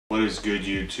What is good,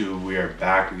 YouTube? We are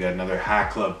back. We got another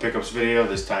Hat Club pickups video.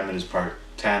 This time it is part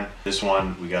 10. This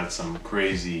one we got some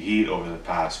crazy heat over the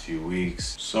past few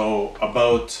weeks. So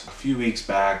about a few weeks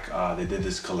back, they did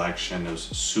this collection. It was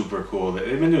super cool.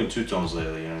 They've been doing two tones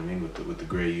lately, you know what I mean, with the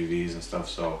gray UVs and stuff.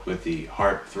 So with the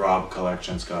Heartthrob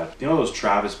collection, it's got, you know, those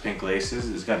Travis pink laces.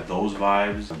 It's got those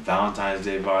vibes, Valentine's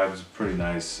Day vibes. Pretty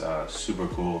nice, super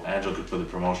cool. Angel could put the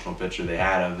promotional picture they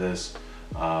had of this.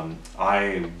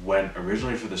 I went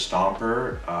originally for the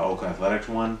Stomper Oakland Athletics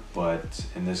one, but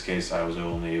in this case I was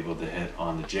only able to hit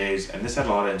on the Jays, and this had a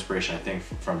lot of inspiration, I think,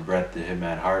 from Brett the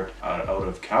Hitman Hart out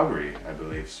of Calgary, I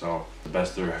believe. So the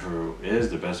best there ever is,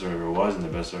 the best there ever was, and the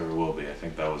best there ever will be. I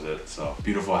think that was it. So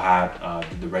beautiful hat,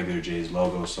 the regular Jays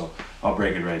logo, so I'll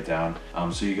break it right down.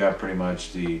 So you got pretty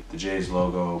much the Jays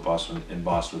logo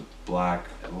embossed with black,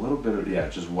 and a little bit of, yeah,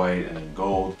 just white, and then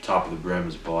gold. Top of the brim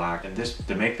is black, and this,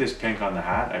 to make this pink on the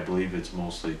hat, I believe it's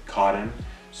mostly cotton,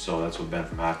 so that's what Ben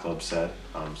from Hat Club said.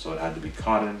 So it had to be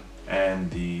cotton. And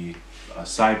the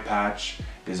side patch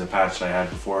is a patch that I had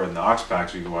before in the Ox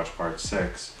packs. You can watch part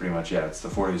 6. Pretty much, yeah, it's the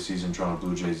 40th season Toronto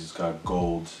Blue Jays. It's got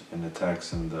gold in the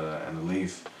text and the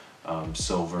leaf,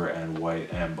 silver and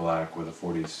white and black with a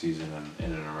 40th season in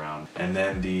and around. And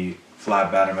then the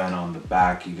flat Batterman on the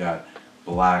back, you got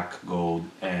black, gold,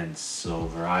 and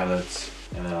silver eyelets.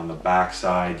 And then on the back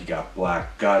side, you got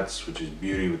black guts, which is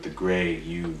beauty with the gray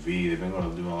UV. They've been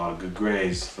doing a lot of good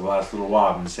grays for the last little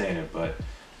while. I've been saying it, but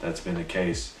that's been the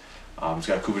case. It's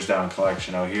got Cooperstown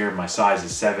collection out here. My size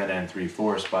is 7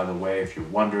 3/4, by the way, if you're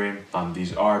wondering.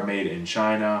 These are made in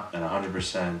China and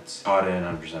 100% cotton,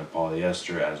 100%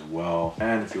 polyester as well.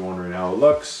 And if you're wondering how it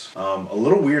looks, a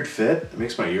little weird fit. It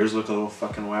makes my ears look a little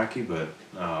fucking wacky, but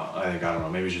I don't know,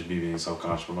 maybe it's just me being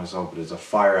self-conscious with myself, but it's a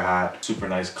fire hat, super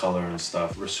nice color and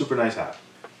stuff. A super nice hat.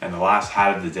 And the last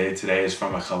hat of the day today is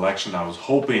from a collection I was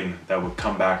hoping that would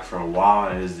come back for a while,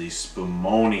 and it is the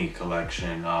Spumoni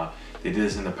collection. They did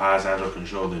this in the past. Angel can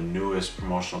show the newest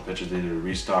promotional pictures. They did a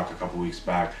restock a couple weeks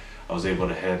back. I was able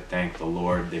to hit, thank the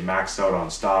Lord. They maxed out on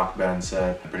stock, Ben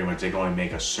said. Pretty much they can only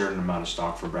make a certain amount of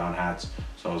stock for brown hats,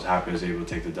 so I was happy I was able to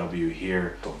take the W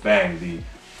here. So bang, the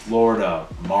Florida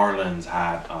Marlins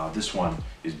hat. This one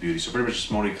is beauty. So pretty much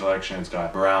the Spumoni collection. It's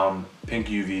got brown, pink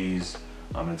UVs,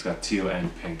 it's got teal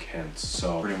and pink hints.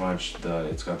 So pretty much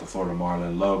it's got the Florida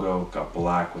Marlin logo, got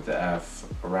black with the F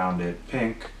around it,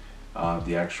 pink.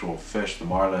 The actual fish, the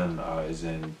marlin, is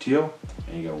in teal,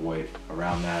 and you got white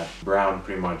around that. Brown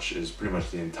is pretty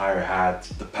much the entire hat.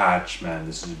 The patch, man,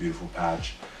 this is a beautiful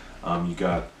patch. You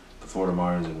got the Florida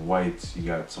Marlins in white, you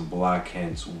got some black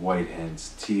hints, white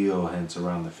hints, teal hints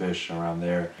around the fish around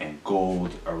there, and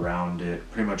gold around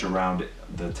it, pretty much around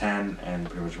the 10 and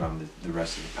pretty much around the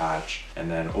rest of the patch. And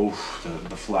then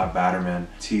the flat Batterman,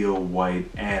 teal, white,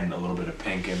 and a little bit of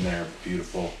pink in there,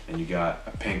 beautiful. And you got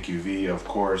a pink UV, of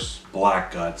course,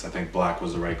 black guts. I think black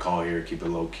was the right call here, keep it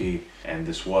low key. And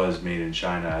this was made in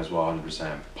China as well,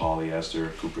 100%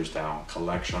 polyester, Cooperstown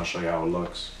collection. I'll show you how it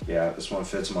looks. Yeah, this one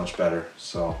fits much better,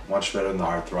 so much better than the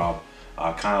Heartthrob.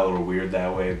 Kind of a little weird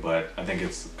that way, but I think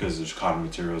it's because there's cotton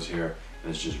materials here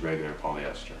and it's just regular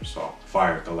polyester. So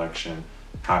fire collection.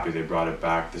 Happy they brought it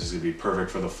back. This is gonna be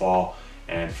perfect for the fall.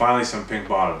 And finally some pink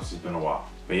bottoms. It's been a while.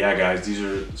 But yeah, guys, these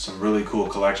are some really cool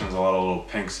collections. A lot of little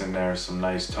pinks in there, some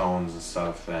nice tones and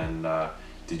stuff. And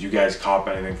did you guys cop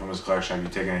anything from this collection? Have you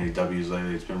taken any W's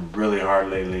lately? It's been really hard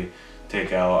lately.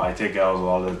 I take L's a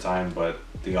lot of the time, but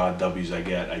the odd W's I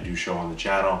get, I do show on the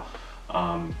channel.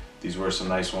 These were some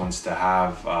nice ones to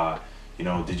have. You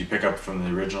know, did you pick up from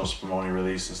the original Spumoni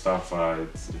release and stuff?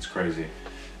 It's crazy.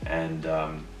 And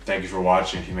thank you for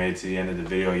watching. If you made it to the end of the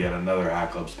video, yet another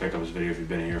Hat Club's pickups video. If you've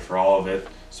been here for all of it,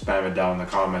 spam it down in the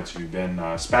comments. If you've been,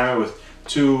 spam it with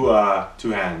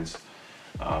two hands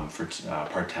for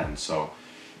part 10. So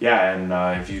yeah,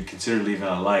 and if you consider leaving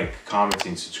a like,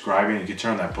 commenting, subscribing, you can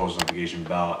turn that post notification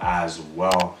bell as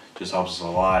well. Just helps us a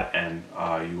lot, and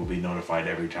you will be notified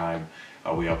every time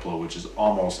we upload, which is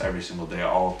almost every single day.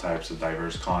 All types of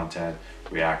diverse content,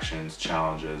 reactions,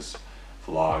 challenges,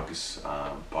 vlogs,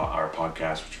 our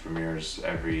podcast, which premieres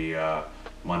every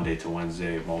Monday to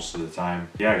Wednesday most of the time.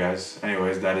 Yeah, guys,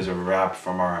 anyways, that is a wrap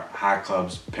from our Hat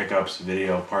Club's pickups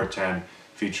video part 10,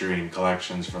 featuring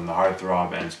collections from the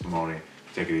Heartthrob and Spumoni.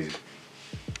 Take it easy.